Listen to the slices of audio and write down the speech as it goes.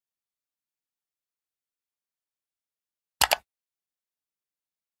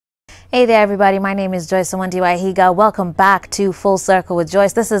Hey there, everybody. My name is Joyce Awandi Wahiga. Welcome back to Full Circle with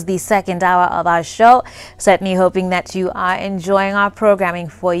Joyce. This is the second hour of our show. Certainly hoping that you are enjoying our programming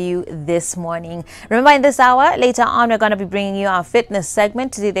for you this morning. Remember, in this hour, later on, we're going to be bringing you our fitness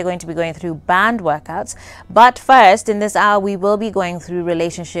segment. Today, they're going to be going through band workouts. But first, in this hour, we will be going through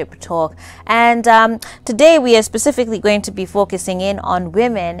relationship talk. And today, we are specifically going to be focusing in on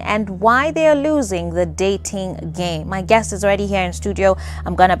women and why they are losing the dating game. My guest is already here in studio.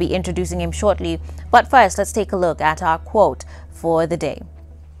 I'm going to be introducing him shortly, but first let's take a look at our quote for the day.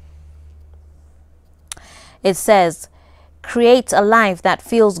 It says, "Create a life that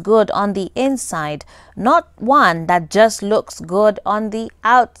feels good on the inside, not one that just looks good on the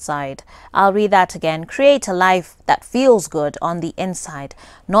outside." I'll read that again. Create a life that feels good on the inside,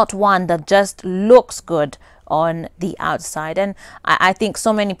 not one that just looks good on the outside. And I think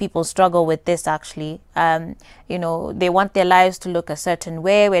so many people struggle with this actually. You know, they want their lives to look a certain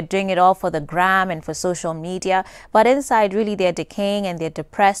way. We're doing it all for the gram and for social media, but inside really they're decaying and they're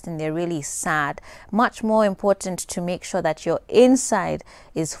depressed and they're really sad. Much more important to make sure that your inside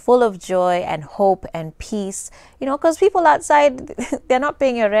is full of joy and hope and peace, you know, because people outside, they're not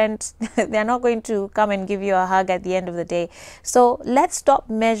paying your rent. They're not going to come and give you a hug at the end of the day. So let's stop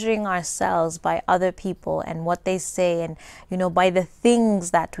measuring ourselves by other people and what they say and, you know, by the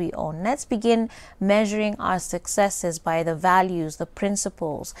things that we own. Let's begin measuring our successes by the values, the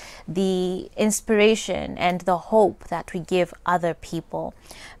principles, the inspiration and the hope that we give other people.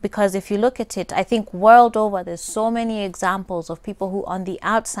 Because if you look at it, I think world over, there's so many examples of people who on the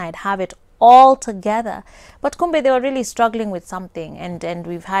outside have it all together, but kumbe they were really struggling with something, and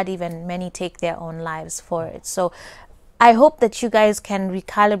we've had even many take their own lives for it. So I hope that you guys can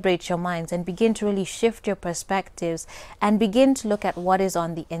recalibrate your minds and begin to really shift your perspectives and begin to look at what is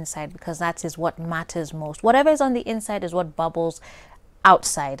on the inside, because that is what matters most. Whatever is on the inside is what bubbles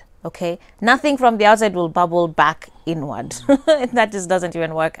outside. Okay, nothing from the outside will bubble back inward. That just doesn't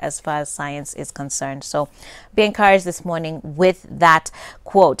even work as far as science is concerned. So be encouraged this morning with that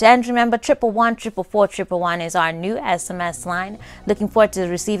quote. And remember, 111-444-111 is our new SMS line. Looking forward to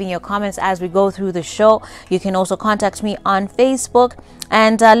receiving your comments as we go through the show. You can also contact me on Facebook.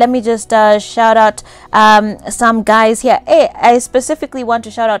 And let me just shout out some guys here. Hey, I specifically want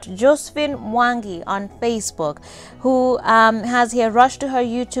to shout out Josephine Mwangi on Facebook, who has here, rush to her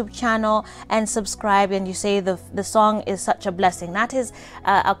YouTube channel and subscribe, and you say the song is such a blessing. That is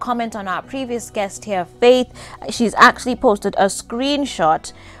a comment on our previous guest here, Faith. She's actually posted a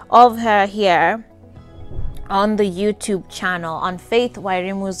screenshot of her here on the YouTube channel, on Faith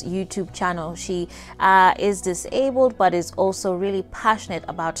Wairimu's YouTube channel. She is disabled but is also really passionate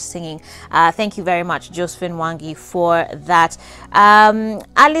about singing. Thank you very much, Josephine Mwangi, for that.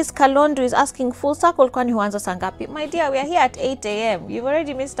 Alice Kalondo is asking, full circle kwani huanza sangapi? My dear, we are here at 8 a.m. You've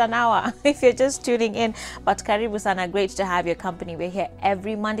already missed an hour if you're just tuning in, but karibu sana, great to have your company. We're here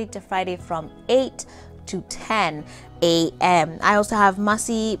every Monday to Friday from 8 to 10 a.m. I also have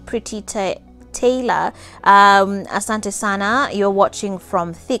Masi Pretty Taylor, asante sana, you're watching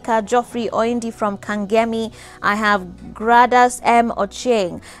from Thika. Geoffrey Oindi from Kangemi. I have Gradas M.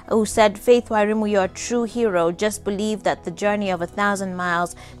 Ocheng, who said, Faith Wairimu, you're a true hero. Just believe that the journey of 1,000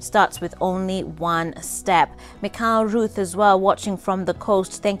 miles starts with only one step. Mikhail Ruth as well, watching from the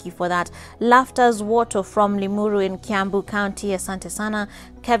coast. Thank you for that. Laughter's Water from Limuru in Kiambu County. Asante sana.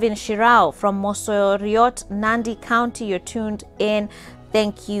 Kevin Shirao from Mosoriot, Nandi County, you're tuned in.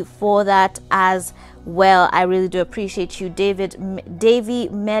 Thank you for that as well. I really do appreciate you. Davy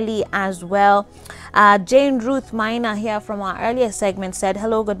Melly as well. Jane Ruth Maina here from our earlier segment said,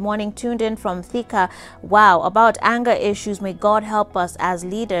 hello, good morning, tuned in from Thika. Wow, about anger issues, may God help us as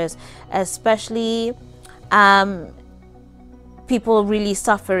leaders, especially people really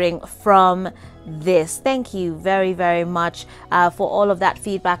suffering from this. Thank you very, very much for all of that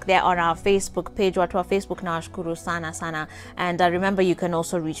feedback there on our Facebook page. Watu wa Facebook na washukuru sana sana. And remember, you can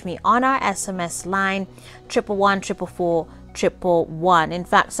also reach me on our SMS line 111-444-111. In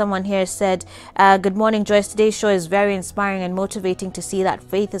fact, someone here said, good morning, Joyce. Today's show is very inspiring and motivating to see that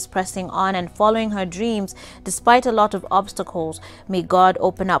Faith is pressing on and following her dreams despite a lot of obstacles. May God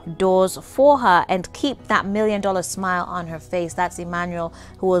open up doors for her and keep that $1 million smile on her face. That's Emmanuel,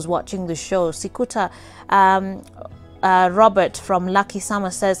 who was watching the show. Sikuta Robert from Lucky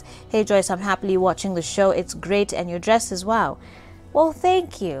Summer says, hey Joyce, I'm happily watching the show. It's great, and your dress as well. Well,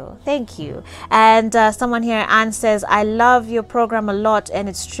 thank you. Thank you. And someone here, Anne, says, I love your program a lot, and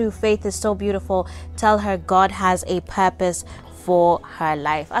it's true. Faith is so beautiful. Tell her God has a purpose for her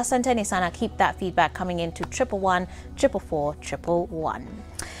life. Asanteni sana. Keep that feedback coming into 111-444-111.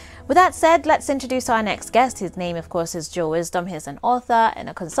 With that said, let's introduce our next guest. His name, of course, is Joe Wisdom. He's an author and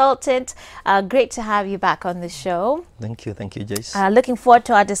a consultant. Great to have you back on the show. Thank you, Jace. Looking forward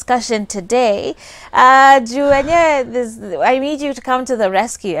to our discussion today. I need you to come to the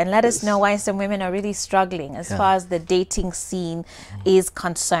rescue and let us know why some women are really struggling as far as the dating scene is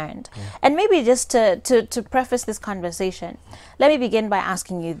concerned. And maybe just to preface this conversation, let me begin by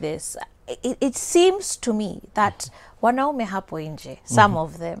asking you this. It seems to me that wanaume hapo nje, some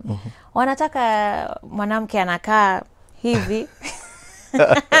of them, wanataka mwanamke anakaa hivi.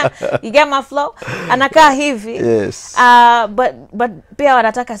 You get my flow? Anakaa hivi. Yes. But pia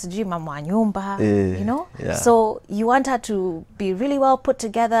wanataka sijui mama wa nyumba, you know? Yeah. So you want her to be really well put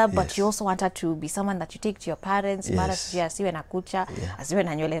together, but you also want her to be someone that you take to your parents. Mara sijui asiwe na kucha, asiwe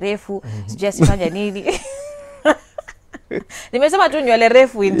na nywele refu, sijui asifanye nini. Nimesema tu nywele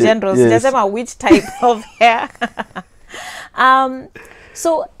refu in general, sijasema which type of hair.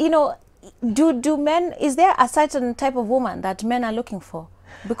 So, you know, do men, is there a certain type of woman that men are looking for?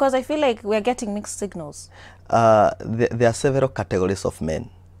 Because I feel like we're getting mixed signals. There are several categories of men.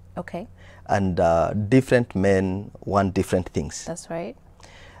 Okay. And different men want different things. That's right.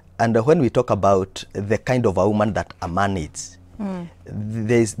 And when we talk about the kind of a woman that a man needs,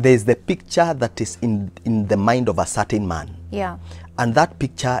 there's the picture that is in the mind of a certain man. Yeah. And that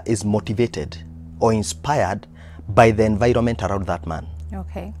picture is motivated or inspired by the environment around that man.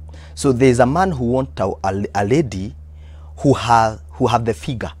 Okay. So there's a man who wants a lady who have the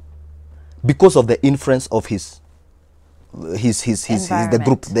figure because of the influence of the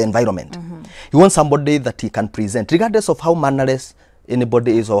group, the environment. He wants somebody that he can present, regardless of how mannerless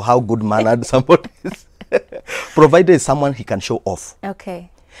anybody is or how good mannered somebody is, provided is someone he can show off.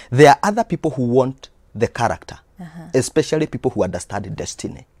 Okay. There are other people who want the character, especially people who understand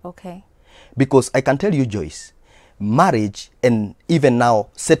destiny. Okay. Because I can tell you, Joyce, marriage and even now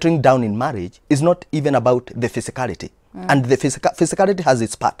settling down in marriage is not even about the physicality. And the physicality has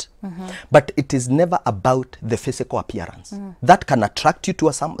its part, but it is never about the physical appearance. That can attract you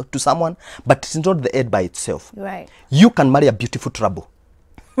to someone, but it's not the end by itself. Right. You can marry a beautiful trouble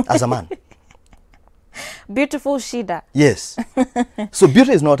as a man. Beautiful Shida. Yes. So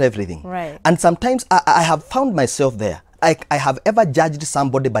beauty is not everything. Right. And sometimes I have found myself there. I have ever judged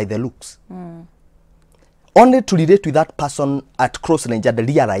somebody by the looks. Only to relate to that person at cross range and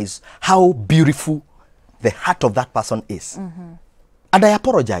realize how beautiful the heart of that person is. And I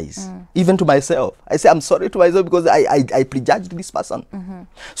apologize, even to myself. I say, I'm sorry to myself because I prejudged this person.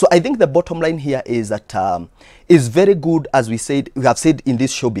 So I think the bottom line here is that it's very good, as we have said in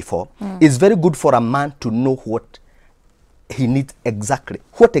this show before, it's very good for a man to know what he needs exactly,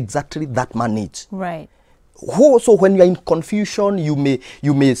 what exactly that man needs. Right. So when you're in confusion, you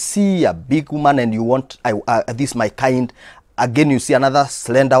may see a big woman and you want, this my kind. Again, you see another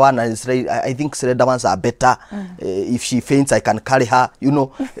slender one, and I think slender ones are better. If she faints, I can carry her, you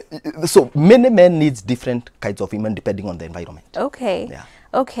know. So many men needs different kinds of women depending on the environment. Okay. Yeah.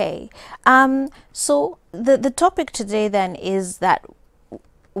 Okay. So the topic today then is that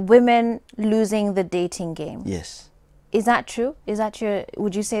women losing the dating game. Yes. Is that true?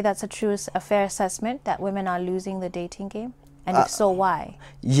 Would you say that's a fair assessment that women are losing the dating game? And if so, why?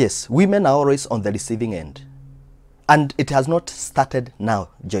 Yes, women are always on the receiving end. And it has not started now,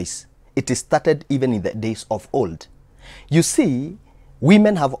 Joyce. It is started even in the days of old. You see,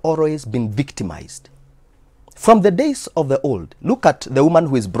 women have always been victimized. From the days of the old, look at the woman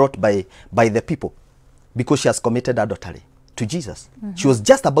who is brought by the people because she has committed adultery to Jesus. She was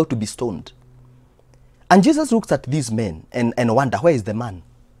just about to be stoned. And Jesus looks at these men and wonder, where is the man?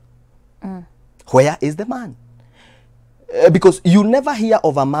 Where is the man? Because you never hear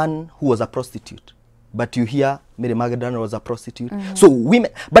of a man who was a prostitute. But you hear Mary Magdalene was a prostitute. So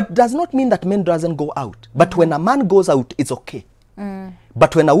women, but does not mean that men doesn't go out. But when a man goes out, it's okay.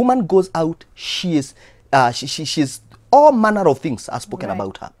 But when a woman goes out, she's all manner of things are spoken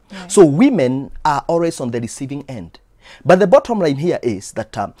about her. So women are always on the receiving end. But the bottom line here is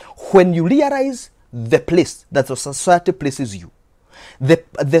that when you realize the place that the society places you,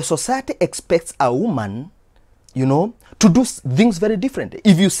 the society expects a woman, you know, to do things very different.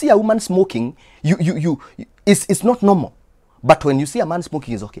 If you see a woman smoking, it's not normal. But when you see a man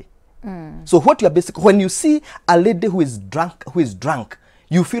smoking, it's okay. So what you are basically, when you see a lady who is drunk,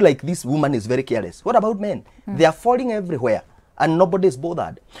 you feel like this woman is very careless. What about men? They are falling everywhere and nobody is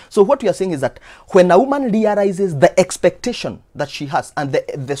bothered. So what you are saying is that when a woman realizes the expectation that she has and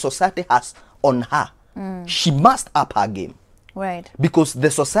the society has on her, she must up her game. Right. Because the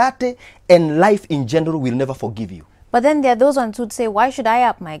society and life in general will never forgive you. But then there are those ones who'd say, why should I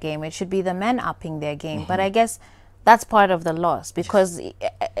up my game? It should be the men upping their game. But I guess that's part of the loss, because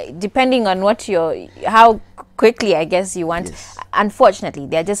depending on what how quickly, I guess, you want, unfortunately,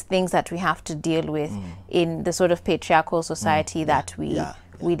 they're just things that we have to deal with in the sort of patriarchal society that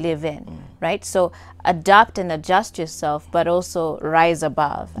we live in, right? So adapt and adjust yourself, but also rise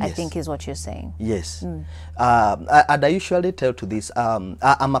above, I think is what you're saying. Yes. And I usually tell to this, I'm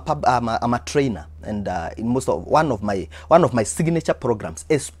a trainer, and in one of my signature programs,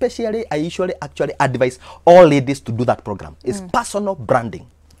 especially I usually actually advise all ladies to do that program, is personal branding.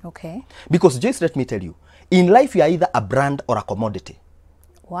 Okay. Because just let me tell you, in life you are either a brand or a commodity.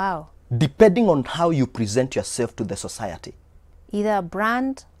 Wow. Depending on how you present yourself to the society. Either a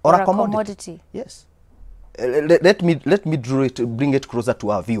brand or a commodity. Yes. Let me bring it closer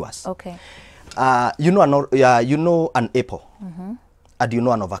to our viewers. Okay. You know an apple, and you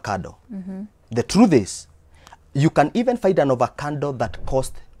know an avocado. The truth is, you can even find an avocado that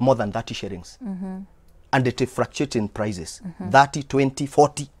costs more than 30 shillings, and it fluctuates in prices, 30, 20,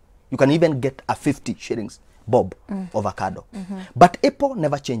 40. You can even get a 50 shillings bob avocado. But apple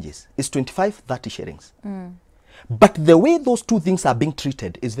never changes. It's 25, 30 shillings. But the way those two things are being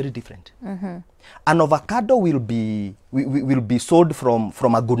treated is very different. An avocado will be sold from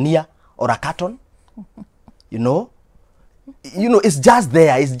a gunia or a carton. You know, it's just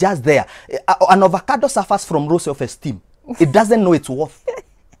there. It's just there. An avocado suffers from low self-esteem. It doesn't know its worth.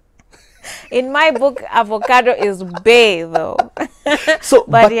 In my book, avocado is bay, though. So,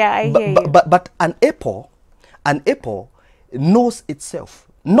 but yeah, I hear you. But an apple knows itself.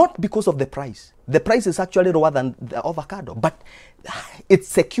 Not because of the price. The price is actually lower than the avocado, but it's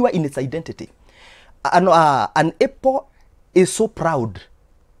secure in its identity. An apple is so proud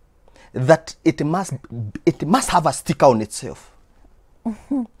that it must have a sticker on itself.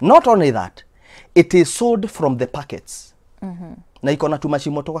 Not only that, it is sold from the packets. Na iko na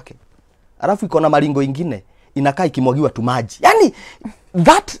tumashimo twake. Alafu iko na maringo ingine inakaa ikimwagiwa tumaji. Yani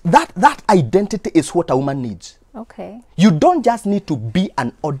that identity is what a woman needs. Okay. You don't just need to be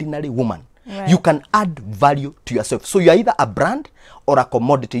an ordinary woman. Right. You can add value to yourself. So you are either a brand or a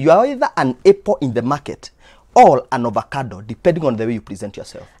commodity. You are either an apple in the market or an avocado, depending on the way you present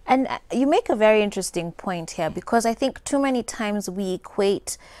yourself. And you make a very interesting point here, because I think too many times we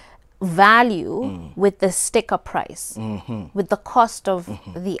equate value with the sticker price, with the cost of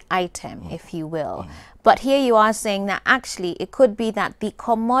the item, if you will. But here you are saying that actually it could be that the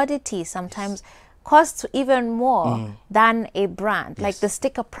commodity sometimes costs even more than a brand. Like the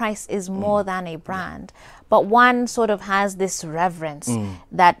sticker price is more than a brand, but one sort of has this reverence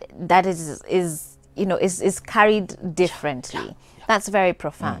that is carried differently. That's very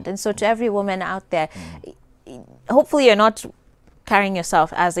profound. And so to every woman out there, hopefully you're not carrying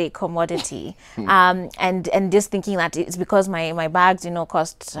yourself as a commodity and just thinking that it's because my bags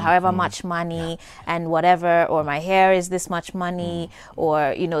cost however much money and whatever, or my hair is this much money,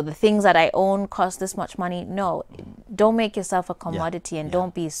 or the things that I own cost this much money. No, don't make yourself a commodity, and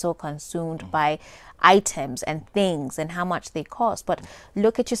don't be so consumed by items and things and how much they cost, but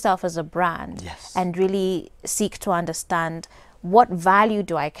look at yourself as a brand and really seek to understand what value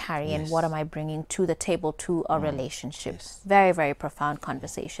do I carry and what am I bringing to the table to a relationship. Very, very profound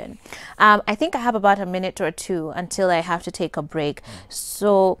conversation. I think I have about a minute or two until I have to take a break.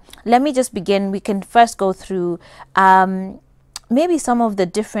 So let me just begin. We can first go through maybe some of the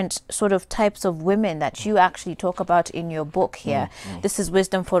different sort of types of women that you actually talk about in your book here. This is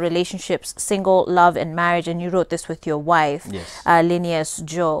Wisdom for Relationships, Single, Love and Marriage, and you wrote this with your wife, Linnaeus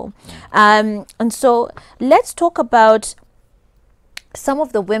Joe. And so let's talk about some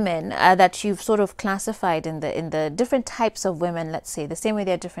of the women that you've sort of classified in the different types of women, let's say, the same way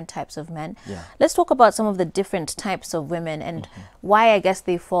there are different types of men. Let's talk about some of the different types of women and why I guess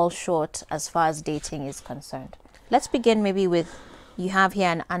they fall short as far as dating is concerned. Let's begin maybe with, you have here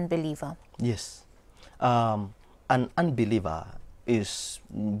an unbeliever. Yes. An unbeliever is,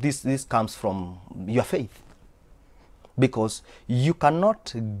 this comes from your faith. Because you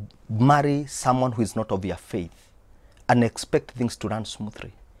cannot marry someone who is not of your faith and expect things to run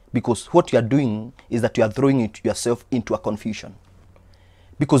smoothly. Because what you are doing is that you are throwing yourself into a confusion.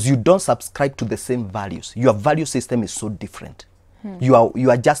 Because you don't subscribe to the same values. Your value system is so different. You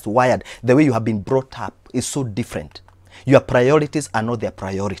are just wired. The way you have been brought up is so different. Your priorities are not their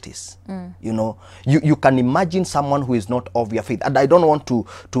priorities. You can imagine someone who is not of your faith. And I don't want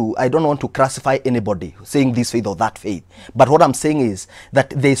to classify anybody saying this faith or that faith. But what I'm saying is that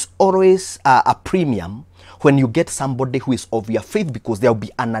there's always a premium when you get somebody who is of your faith, because there will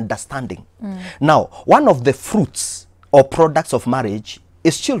be an understanding. Now, one of the fruits or products of marriage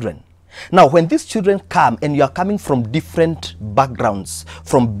is children. Now, when these children come and you are coming from different backgrounds,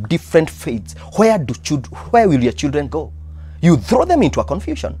 from different faiths, where will your children go? You throw them into a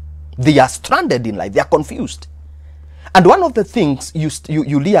confusion. They are stranded in life. They are confused. And one of the things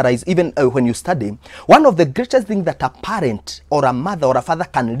you realize, even when you study, one of the greatest things that a parent or a mother or a father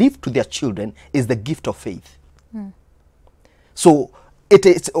can leave to their children is the gift of faith. So it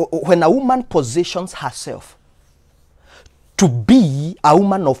is when a woman positions herself to be a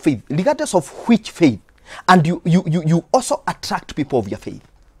woman of faith, regardless of which faith, and you also attract people of your faith.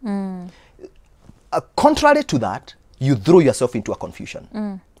 Contrary to that, you throw yourself into a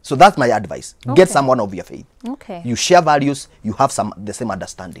confusion. So that's my advice. Okay. Get someone of your faith. Okay. You share values, you have the same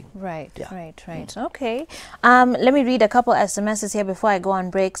understanding. Right, Yeah. right. Okay. Let me read a couple SMSs here before I go on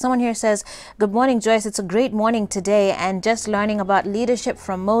break. Someone here says, good morning, Joyce. It's a great morning today, and just learning about leadership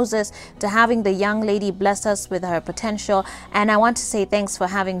from Moses to having the young lady bless us with her potential. And I want to say thanks for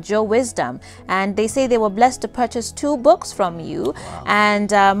having Joe Wisdom. And they say they were blessed to purchase 2 books from you. Wow.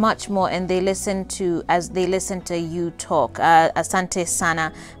 And much more. And they listen to you talk. Asante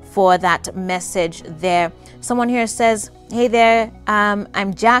Sana for that message there. Someone here says, hey there,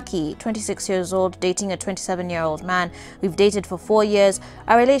 I'm Jackie, 26 years old, dating a 27-year-old man. We've dated for 4 years.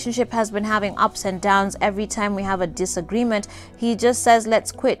 Our relationship has been having ups and downs. Every time we have a disagreement, he just says,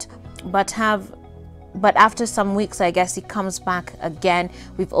 let's quit. But after some weeks, I guess he comes back again.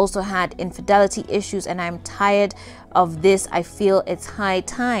 We've also had infidelity issues, and I'm tired of this. I feel it's high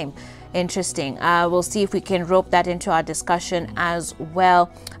time. Interesting. We'll see if we can rope that into our discussion as well.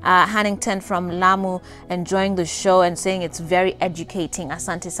 Hannington from Lamu enjoying the show and saying it's very educating.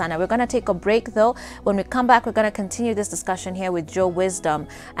 Asante Sana. We're going to take a break though. When we come back, we're going to continue this discussion here with Joe Wisdom.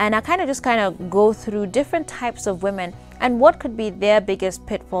 And I kind of go through different types of women and what could be their biggest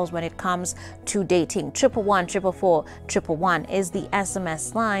pitfalls when it comes to dating. 111 444 111 is the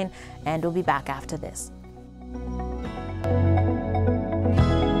SMS line, and we'll be back after this.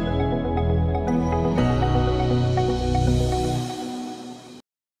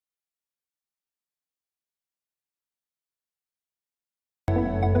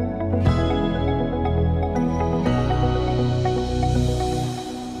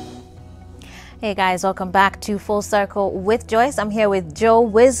 Hey guys, welcome back to Full Circle with Joyce. I'm here with Joe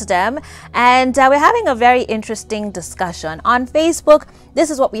Wisdom, and we're having a very interesting discussion on Facebook. This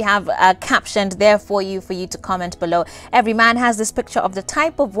is what we have captioned there for you to comment below. Every man has this picture of the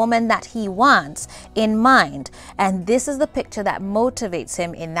type of woman that he wants in mind, and this is the picture that motivates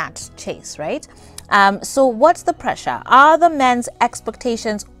him in that chase, right? So what's the pressure? Are the men's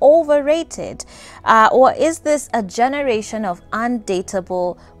expectations overrated? Or is this a generation of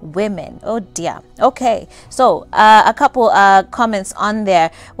undateable women? Oh dear. Okay, so a couple comments on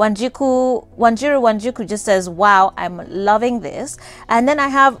there. Wanjiru just says, wow, I'm loving this. And then I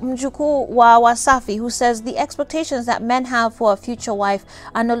have Mjuku Wasafi who says the expectations that men have for a future wife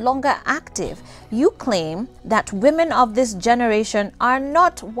are no longer active. You claim that women of this generation are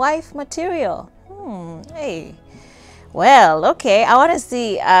not wife material. Hey, well, okay, I want to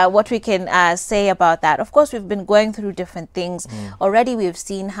see what we can say about that. Of course, we've been going through different things. Already we've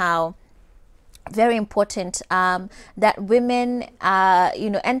seen how very important that women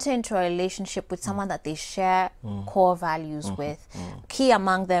enter into a relationship with someone that they share core values with, key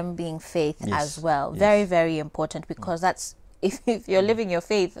among them being faith as well. Very, very important, because that's if you're living your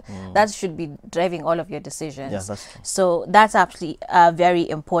faith, that should be driving all of your decisions. Yeah, that's true. So that's absolutely very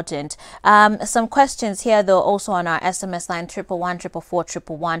important. Some questions here though, also on our SMS line 111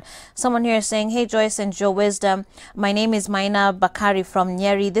 444 111. Someone here is saying, hey Joyce and Joe Wisdom, my name is Maina Bakari from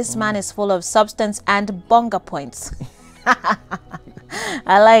Nyeri. This man is full of substance and bonga points.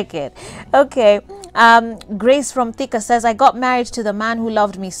 I like it. Okay. Grace from Thika says, I got married to the man who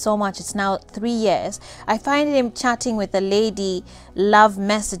loved me so much. It's now 3 years. I find him chatting with a lady love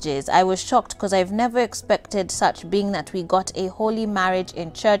messages. I was shocked because I've never expected such, being that we got a holy marriage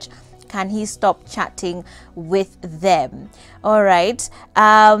in church. Can he stop chatting with them? All right.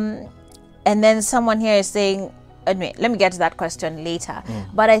 And then someone here is saying, anyway, let me get to that question later.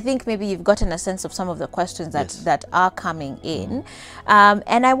 But I think maybe you've gotten a sense of some of the questions that are coming in.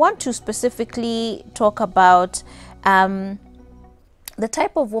 And I want to specifically talk about the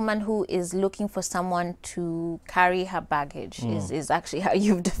type of woman who is looking for someone to carry her baggage, is actually how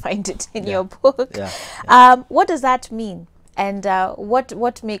you've defined it in your book. What does that mean? And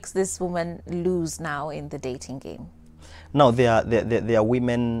what makes this woman lose now in the dating game? Now, there are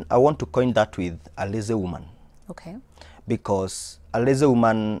women, I want to coin that with a lazy woman. Okay. Because a lazy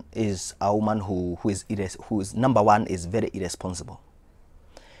woman is a woman who is number one, is very irresponsible.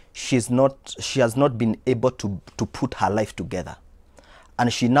 She has not been able to put her life together.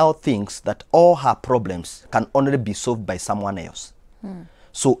 And she now thinks that all her problems can only be solved by someone else.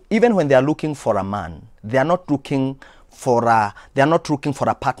 So even when they are looking for a man, they are not looking for a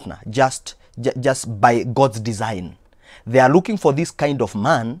partner just by God's design. They are looking for this kind of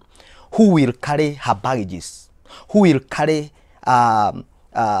man who will carry her baggages, who will carry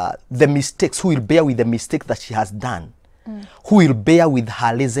the mistakes, who will bear with the mistake that she has done, who will bear with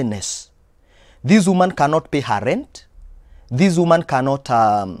her laziness. This woman cannot pay her rent. This woman cannot,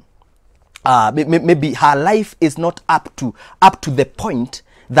 maybe her life is not up to the point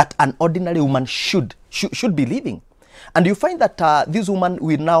that an ordinary woman should be living. And you find that this woman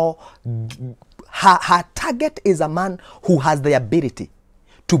will now, her target is a man who has the ability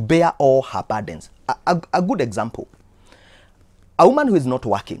to bear all her burdens. A good example, a woman who is not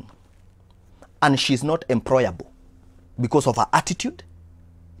working and she's not employable because of her attitude,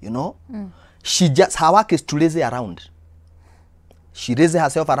 you know, her work is to lazy around. She raises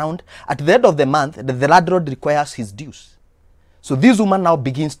herself around. At the end of the month, the landlord requires his dues. So this woman now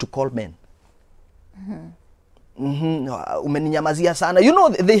begins to call men. Umeninyamazia sana. You know,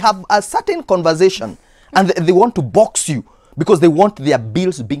 they have a certain conversation and they want to box you because they want their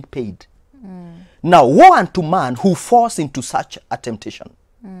bills being paid. Now, woe unto man who falls into such a temptation.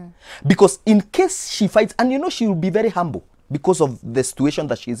 Because in case she fights, and you know, she will be very humble because of the situation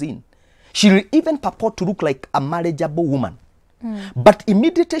that she's in. She will even purport to look like a marriageable woman. But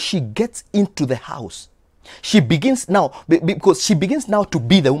immediately she gets into the house, she begins now, because she begins now to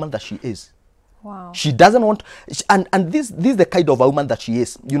be the woman that she is. Wow. She doesn't want, and this is the kind of a woman that she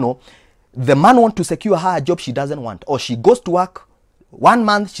is. You know, the man wants to secure her a job she doesn't want, or she goes to work 1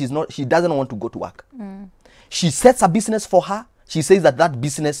 month, she doesn't want to go to work. She sets a business for her. She says that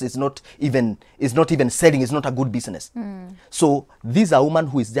business is not even selling, it's not a good business. So this is a woman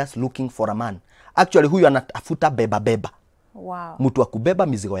who is just looking for a man. Actually, huyu anatafuta beba. Wow. Mtu wa kubeba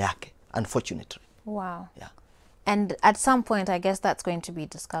mizigo yake, unfortunately. Wow. Yeah. And at some point, I guess that's going to be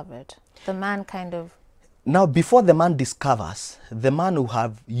discovered. The man kind of... Now, before the man discovers, the man will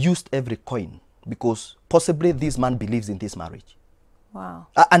have used every coin, because possibly this man believes in this marriage. Wow.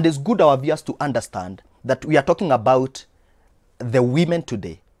 And it's good our viewers to understand that we are talking about the women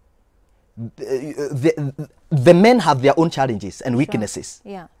today. The men have their own challenges and weaknesses.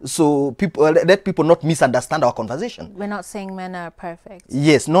 Yeah. So let people not misunderstand our conversation. We're not saying men are perfect.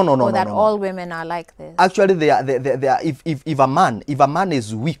 Yes, no. Or that all women are like this. Actually, they are. If a man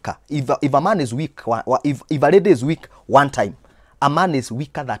is weaker, if a man is weak, if a lady is weak one time, a man is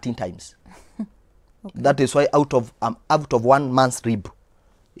weaker 13 times. Okay. That is why out of one man's rib,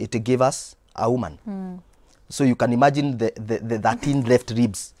 it gave us a woman. So you can imagine the 13 left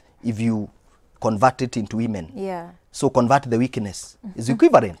ribs if you convert it into women. Yeah. So convert the weakness is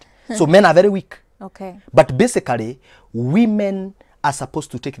equivalent. So men are very weak. Okay. But basically, women are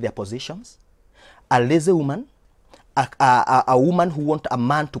supposed to take their positions. A lazy woman, a woman who wants a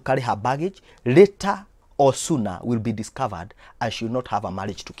man to carry her baggage, later or sooner will be discovered and she will not have a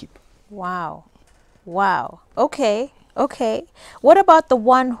marriage to keep. Wow. Wow. Okay. Okay. What about the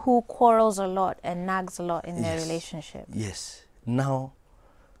one who quarrels a lot and nags a lot in their relationship? Yes. Now,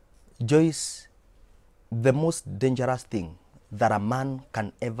 Joyce, the most dangerous thing that a man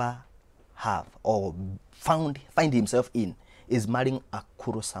can ever have or find himself in is marrying a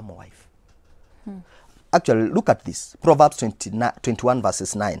quarrelsome wife. Actually, look at this. Proverbs 21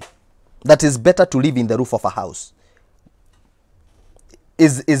 verses 9. That is better to live in the roof of a house.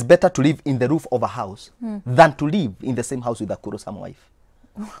 Is better to live in the roof of a house than to live in the same house with a quarrelsome wife.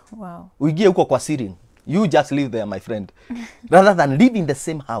 Wow. Uingie huko kwa siri. You just live there, my friend. Rather than live in the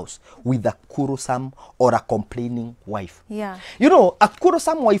same house with a quarrelsome or a complaining wife. Yeah. You know, a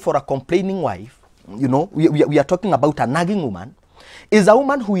quarrelsome wife or a complaining wife, you know, we are talking about a nagging woman, is a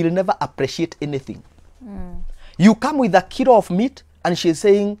woman who will never appreciate anything. You come with a kilo of meat and she's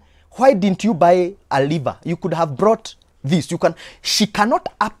saying, why didn't you buy a liver? You could have brought this. She cannot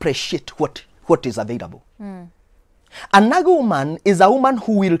appreciate what is available. A nagging woman is a woman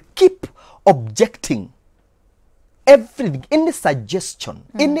who will keep objecting everything, any suggestion,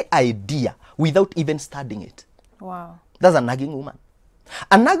 any idea, without even studying it. Wow. That's a nagging woman.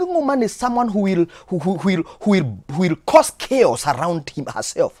 A nagging woman is someone who will cause chaos around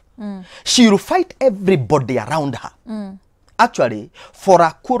herself. She will fight everybody around her. Actually, for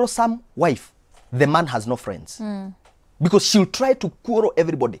a quarrelsome wife, the man has no friends. Because she'll try to quarrel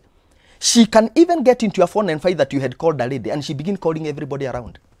everybody. She can even get into your phone and find that you had called a lady, and she begin calling everybody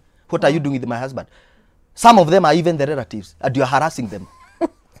around. What are you doing with my husband? Some of them are even the relatives, and you are harassing them.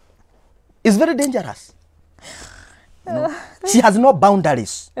 It's very dangerous. No? She has no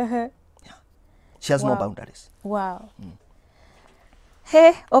boundaries. Yeah. She has no boundaries. Wow.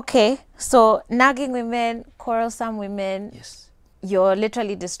 Hey, okay. So nagging women, quarrelsome women, Yes. you're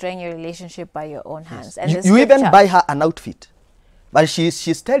literally destroying your relationship by your own hands. And You, the you even scripture- buy her an outfit, but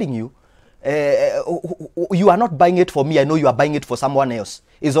she's telling you, you are not buying it for me. I know you are buying it for someone else.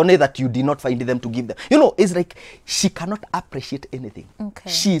 It's only that you did not find them to give them. You know, it's like she cannot appreciate anything. Okay.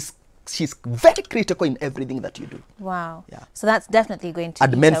 She's very critical in everything that you do. Wow. Yeah. So that's definitely going to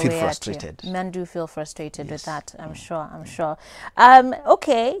And eat men away feel at you. frustrated. Men do feel frustrated with Yes. that. I'm sure. I'm sure.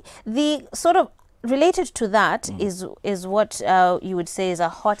 Okay. The sort of related to that is what you would say is a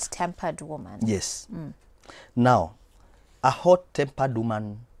hot-tempered woman. Yes. Now, a hot-tempered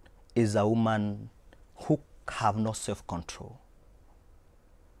woman is a woman who have no self-control.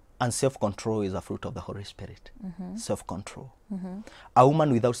 And self-control is a fruit of the Holy Spirit. Self-control. A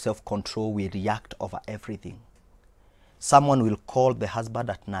woman without self-control will react over everything. Someone will call the husband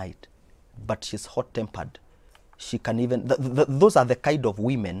at night, but she's hot-tempered. She can even, those are the kind of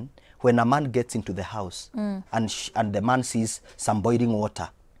women, when a man gets into the house and the man sees some boiling water,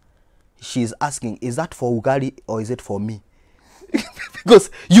 she's asking, is that for ugali or is it for me? Because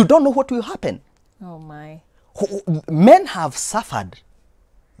you don't know what will happen. Oh my. Men have suffered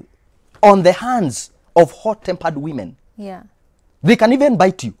on the hands of hot-tempered women. Yeah. They can even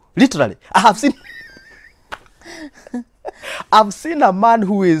bite you, literally. I have seen I've seen a man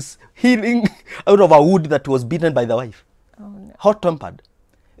who is healing out of a wound that was beaten by the wife. Oh no. Hot-tempered.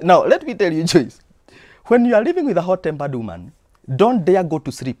 Now, let me tell you, Joyce, when you are living with a hot-tempered woman, don't dare go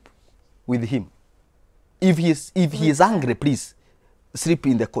to sleep with him. If he is angry, please sleep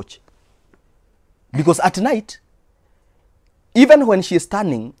in the coach. Because at night, even when she is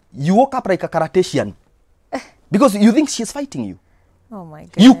standing, you woke up like a Karatesian. Because you think she's fighting you. Oh my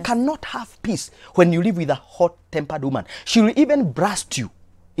goodness. You cannot have peace when you live with a hot-tempered woman. She will even blast you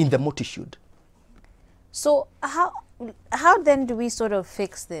in the multitude. So how then do we sort of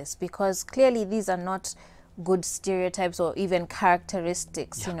fix this? Because clearly these are not good stereotypes or even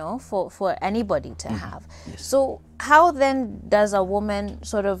characteristics, you know, for anybody to have. Yes. So how then does a woman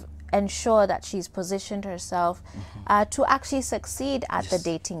sort of ensure that she's positioned herself to actually succeed at the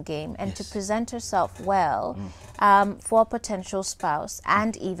dating game and to present herself well for a potential spouse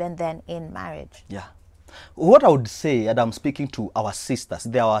and even then in marriage? Yeah. What I would say, and I'm speaking to our sisters,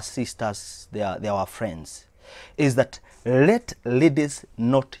 they are our sisters, they are our friends, is that let ladies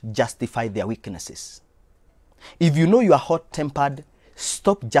not justify their weaknesses. If you know you are hot-tempered,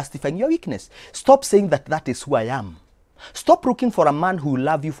 stop justifying your weakness. Stop saying that that is who I am. Stop looking for a man who will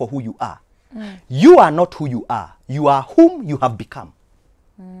love you for who you are. You are not who you are. You are whom you have become.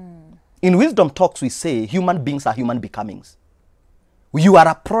 In Wisdom Talks, we say human beings are human becomings. You are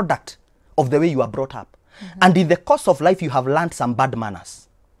a product of the way you are brought up. And in the course of life, you have learned some bad manners.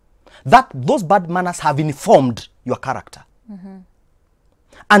 Those bad manners have informed your character.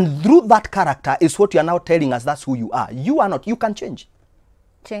 And through that character is what you are now telling us that's who you are. You are not. You can change.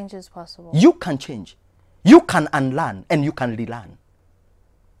 Change is possible. You can change. You can unlearn and you can relearn.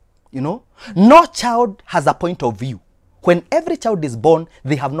 You know? No child has a point of view. When every child is born,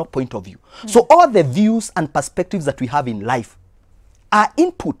 they have no point of view. So all the views and perspectives that we have in life are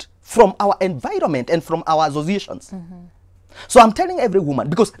input from our environment and from our associations. So I'm telling every woman,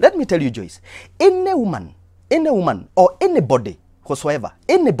 because let me tell you, Joyce, any woman or anybody, whatsoever,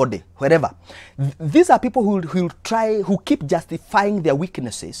 anybody, wherever, these are people who keep justifying their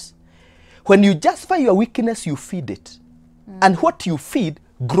weaknesses. When you justify your weakness, you feed it. And what you feed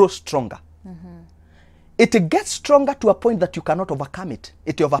grows stronger. It gets stronger to a point that you cannot overcome it.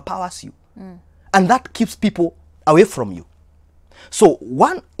 It overpowers you. And that keeps people away from you. So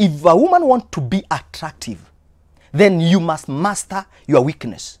if a woman wants to be attractive, then you must master your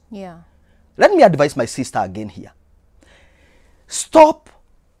weakness. Yeah. Let me advise my sister again here. Stop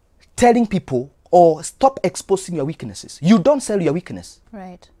telling people or stop exposing your weaknesses. You don't sell your weakness.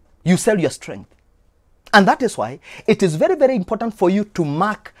 Right. You sell your strength. And that is why it is very, very important for you to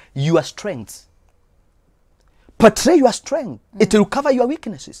mark your strengths. Portray your strength. It will cover your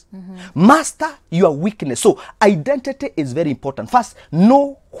weaknesses. Master your weakness. So identity is very important. First,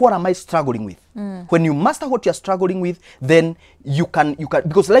 know what am I struggling with. When you master what you're struggling with, then you can,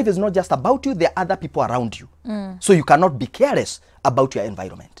 because life is not just about you, there are other people around you. So you cannot be careless about your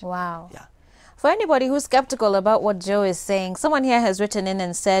environment. Wow. Yeah. For anybody who's skeptical about what Joe is saying, someone here has written in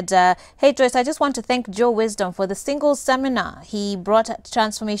and said, hey Joyce, I just want to thank Joe Wisdom for the singles seminar he brought at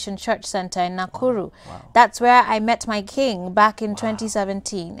Transformation Church Center in Nakuru. Wow. That's where I met my king back in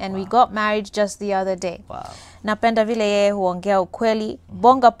 2017 and we got married just the other day. Wow. napenda vile yeye huongea ukweli,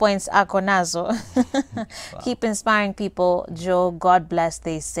 bonga points ako nazo. Keep inspiring people, Joe. God bless,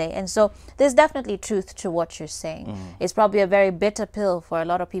 they say. And so there's definitely truth to what you're saying. It's probably a very bitter pill for a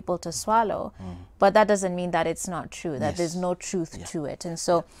lot of people to swallow, but that doesn't mean that it's not true, that there's no truth to it. And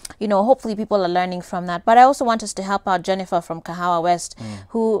so, you know, hopefully people are learning from that. But I also want us to help out Jennifer from Kahawa West,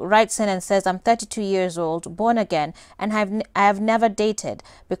 who writes in and says, I'm 32 years old, born again, and I have never dated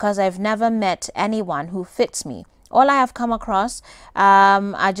because I've never met anyone who fits me. All I have come across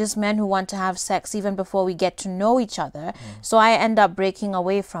are just men who want to have sex even before we get to know each other. So I end up breaking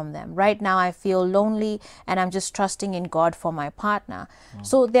away from them. Right now I feel lonely and I'm just trusting in God for my partner.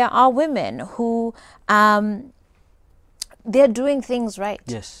 So there are women who they're doing things right.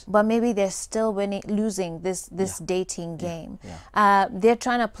 Yes. But maybe they're still losing this dating game. They're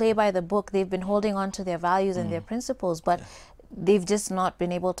trying to play by the book. They've been holding on to their values and their principles, but they've just not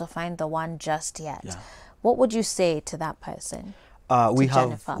been able to find the one just yet. What would you say to that person? We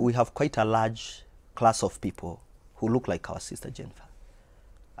have quite a large class of people who look like our sister Jennifer.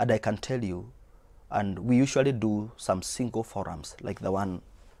 And I can tell you, and we usually do some single forums like the one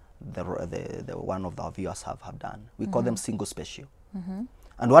the one of our viewers have done. We call them single special.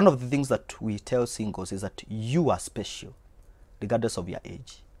 And one of the things that we tell singles is that you are special regardless of your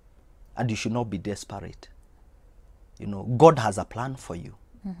age, and you should not be desperate. You know, God has a plan for you.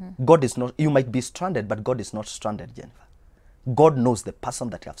 God is not, you might be stranded, but God is not stranded, Jennifer. God knows the person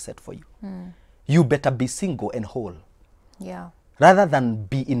that you have set for you. You better be single and whole. Rather than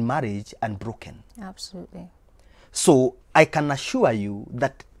be in marriage and broken. Absolutely. So I can assure you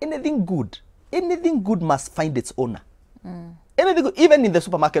that anything good must find its owner. Anything good, even in the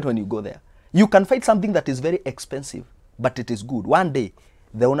supermarket when you go there, you can find something that is very expensive, but it is good. One day,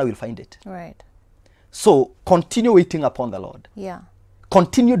 the owner will find it. Right. So continue waiting upon the Lord.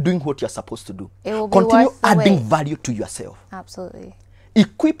 Continue doing what you're supposed to do. It will be continue worth the adding wait. value to yourself. Absolutely.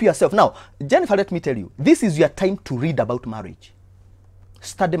 Equip yourself. Now, Jennifer, let me tell you, this is your time to read about marriage.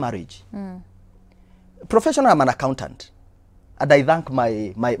 Study marriage. Professionally, I'm an accountant. And I thank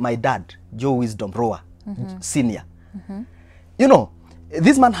my dad, Joe Wisdom Roa, Senior. You know,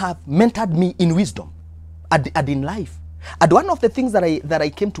 this man have mentored me in wisdom and in life. And one of the things that I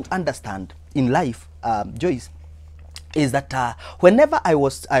came to understand in life, Joyce, is that whenever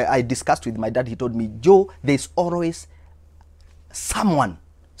I discussed with my dad, he told me, Joe, there's always someone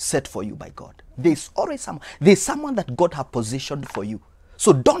set for you by God. There's always someone. There's someone that God has positioned for you.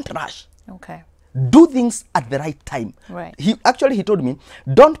 So don't rush. Okay. Do things at the right time. Right. He told me,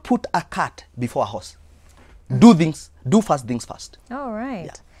 don't put a cart before a horse. Do fast things first. All right.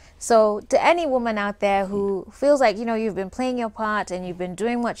 So to any woman out there who feels like, you know, you've been playing your part and you've been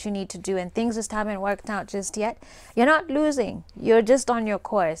doing what you need to do and things just haven't worked out just yet, you're not losing. You're just on your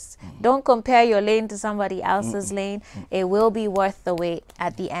course. Don't compare your lane to somebody else's lane. It will be worth the wait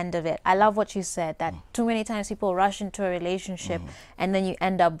at the end of it. I love what you said, that too many times people rush into a relationship and then you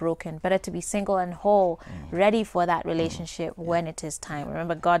end up broken. Better to be single and whole, ready for that relationship when it is time.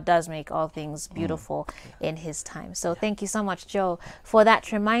 Remember, God does make all things beautiful in his time. So thank you so much, Joe, for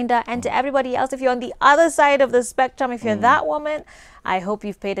that reminder. And to everybody else, if you're on the other side of the spectrum, if you're that woman, I hope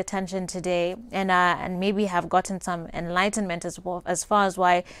you've paid attention today and maybe have gotten some enlightenment as far as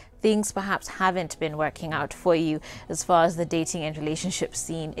why things perhaps haven't been working out for you as far as the dating and relationship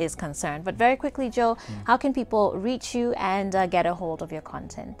scene is concerned. But very quickly, Joe, how can people reach you and get a hold of your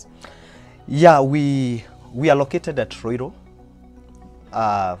content? Yeah, we are located at Roiro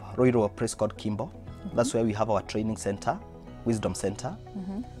Prescott Kimbo. That's where we have our training center, Wisdom Center.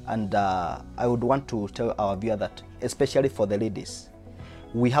 And I would want to tell our viewer that, especially for the ladies,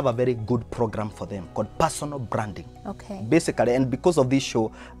 we have a very good program for them called personal branding. Okay. Basically, and because of this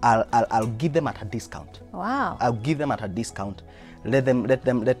show, I'll give them at a discount. Wow. I'll give them at a discount. Let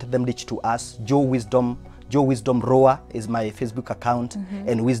them reach to us. Joe Wisdom Roa is my Facebook account,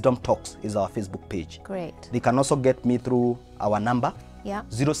 and Wisdom Talks is our Facebook page. Great. They can also get me through our number,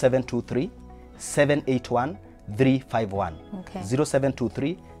 0723 781 351. Okay.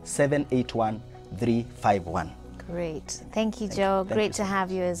 0723 781 351. Great. Thank you, Joe. Great to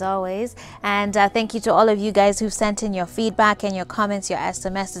have you as always. And thank you to all of you guys who've sent in your feedback and your comments, your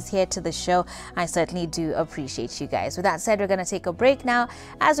SMSs here to the show. I certainly do appreciate you guys. With that said, we're going to take a break now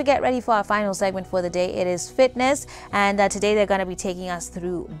as we get ready for our final segment for the day. It is fitness. And today they're going to be taking us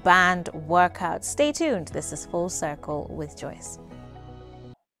through band workouts. Stay tuned. This is Full Circle with Joyce.